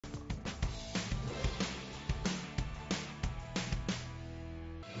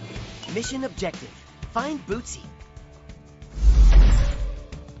Mission objective. Find Bootsy.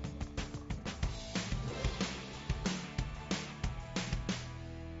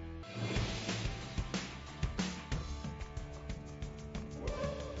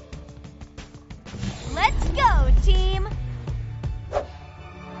 Let's go, team!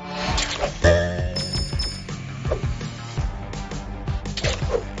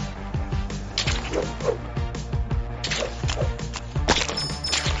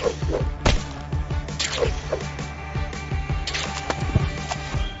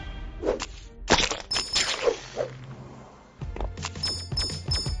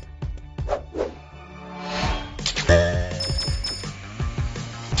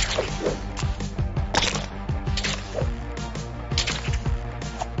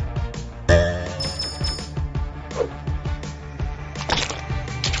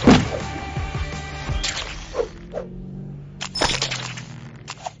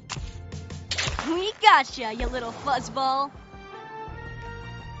 We gotcha, you little fuzzball.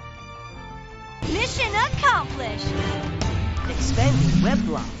 Mission accomplished. Expanding web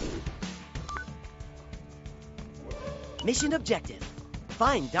block. Mission objective.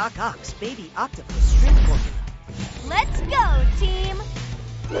 Find Doc Ock's baby octopus shrimp formula. Let's go, team.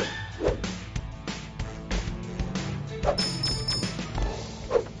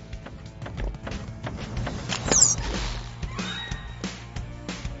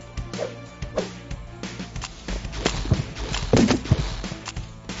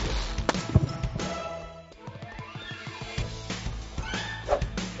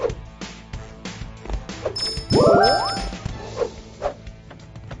 Whoa!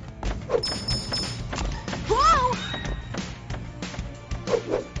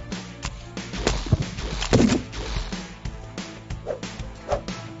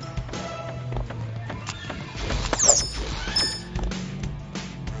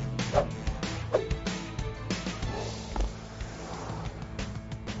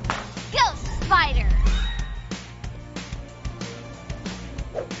 Go, spider!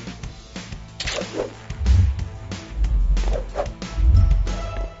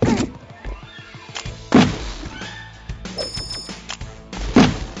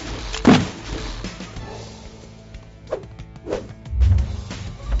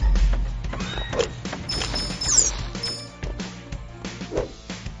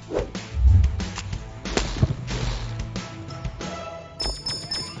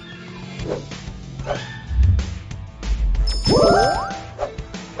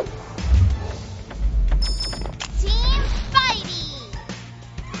 Team Spidey!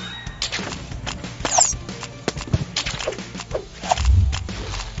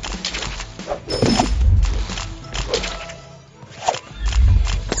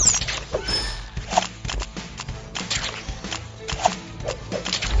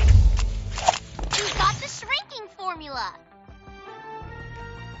 We got the shrinking formula!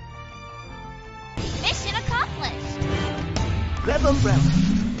 Mission accomplished! Web umbrella.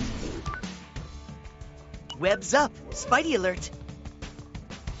 Web's up. Spidey alert.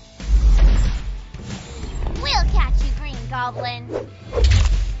 We'll catch you, Green Goblin.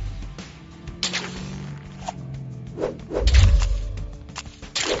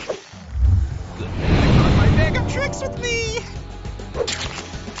 My bag of tricks with me!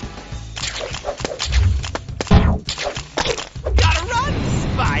 Gotta run,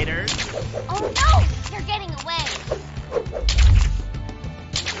 spiders! Oh no! You're getting away!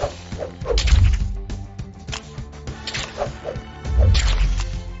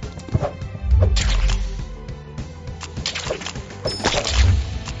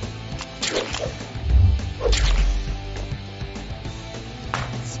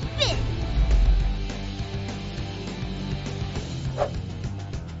 Spin!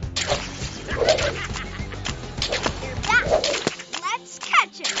 You're back! Let's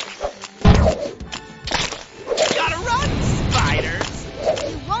catch him! Gotta run, spiders!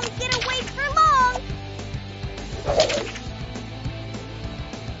 You won't get away for long!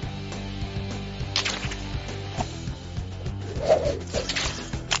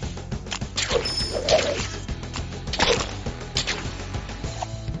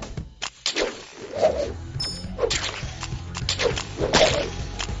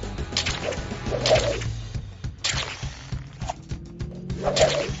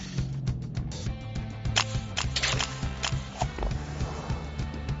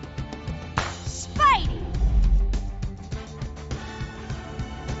 Spidey!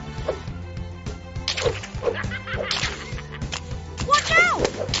 Watch out!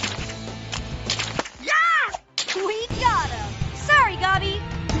 Yeah! We got him! Sorry, Gobby.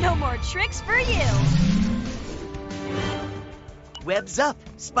 No more tricks for you. Web's up.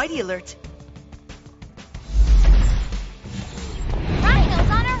 Spidey alert. Rhino's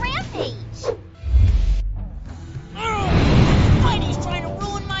on a rampage. Spidey's trying to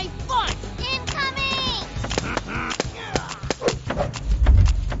ruin my fun! Incoming!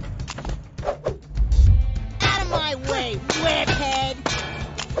 Out of my way, webhead!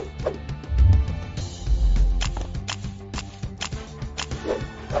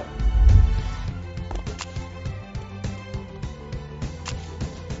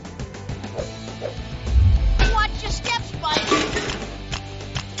 Watch your steps, Spidey!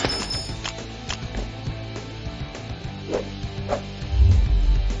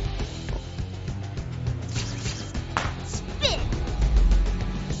 Spin!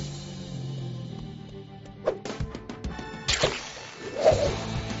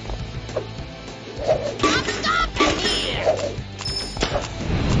 I'm stopping here!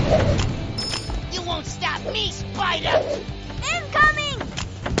 You won't stop me, Spider! Incoming!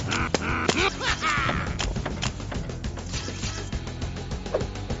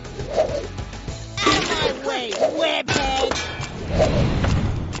 Out of my way, webhead!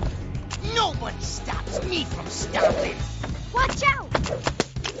 Nobody stops me from stopping! Watch out!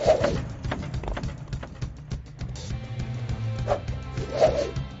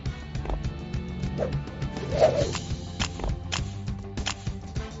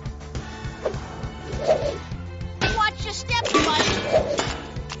 Watch your steps, Spidey!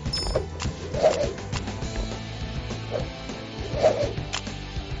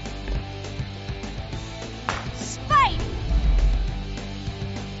 Spidey!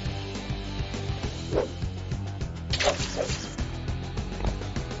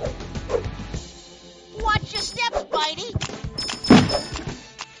 Watch your steps, Spidey!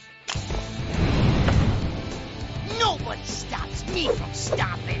 Nobody stops me from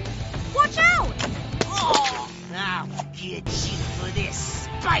stopping! Watch out! Oh, I'll get you for this,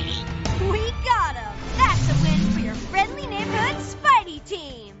 Spidey! We got him! That's a win for your friendly neighborhood Spidey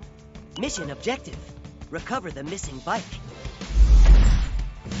team! Mission objective. Recover the missing bike.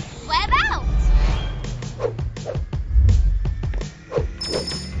 Web out!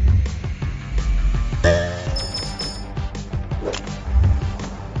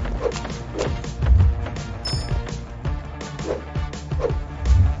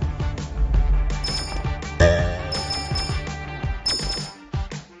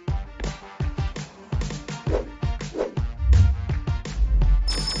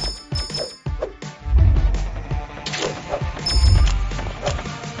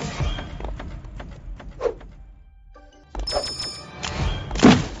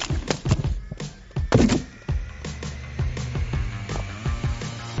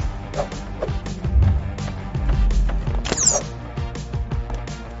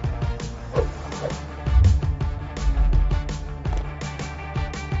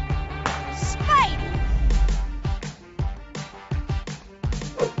 Spidey!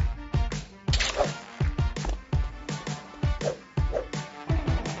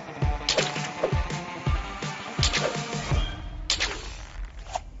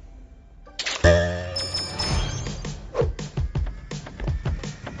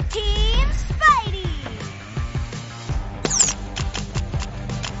 Team Spidey!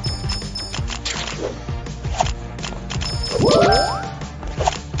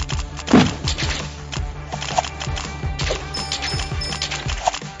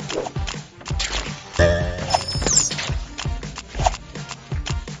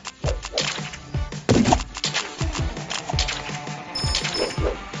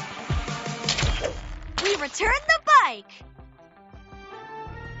 We returned the bike!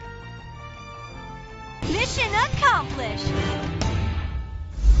 Mission accomplished!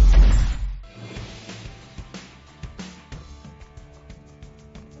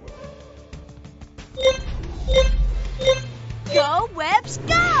 Go, Webs,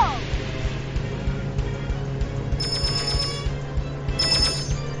 go!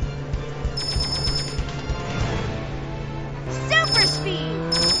 Super speed!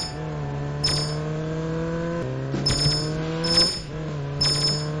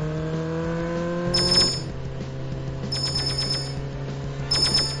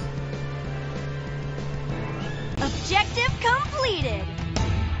 Objective completed!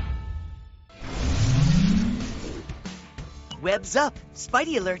 Web's up.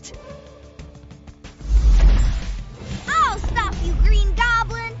 Spidey alert. I'll stop you, Green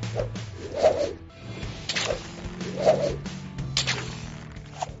Goblin!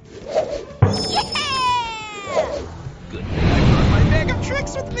 Yeah! Good thing I brought my bag of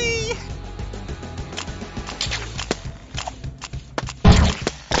tricks with me.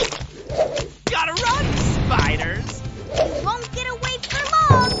 Gotta run, spiders! You won't get away!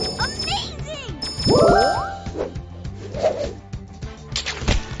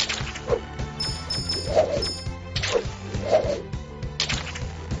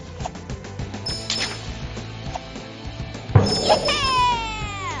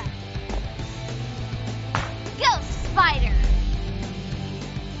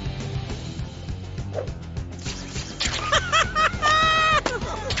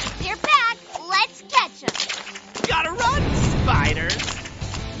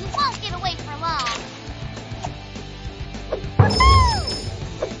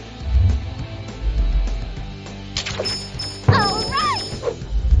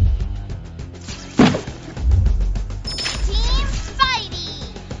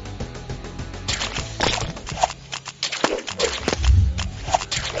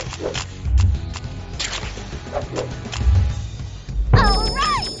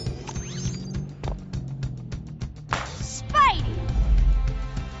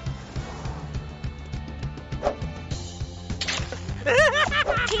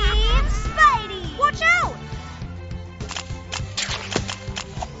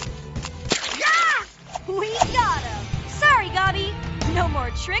 We got him! Sorry, Gobby. No more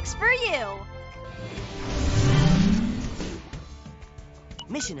tricks for you.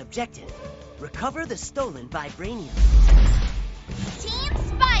 Mission objective. Recover the stolen vibranium. Team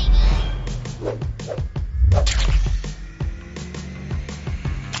Spidey!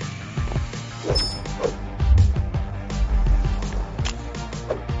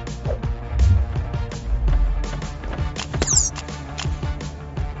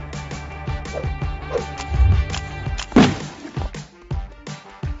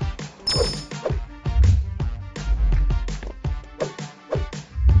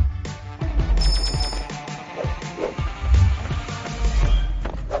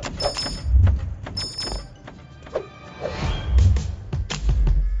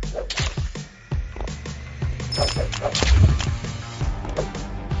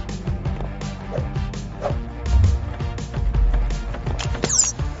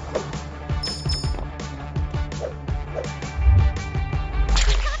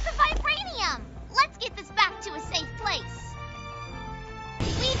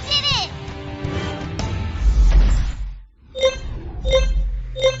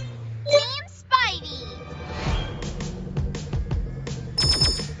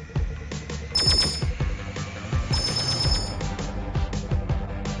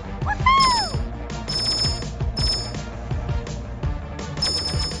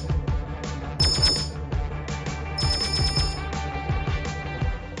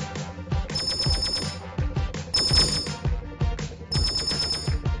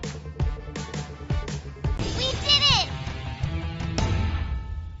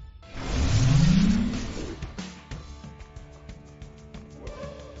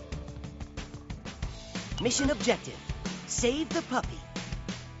 Mission objective. Save the puppy.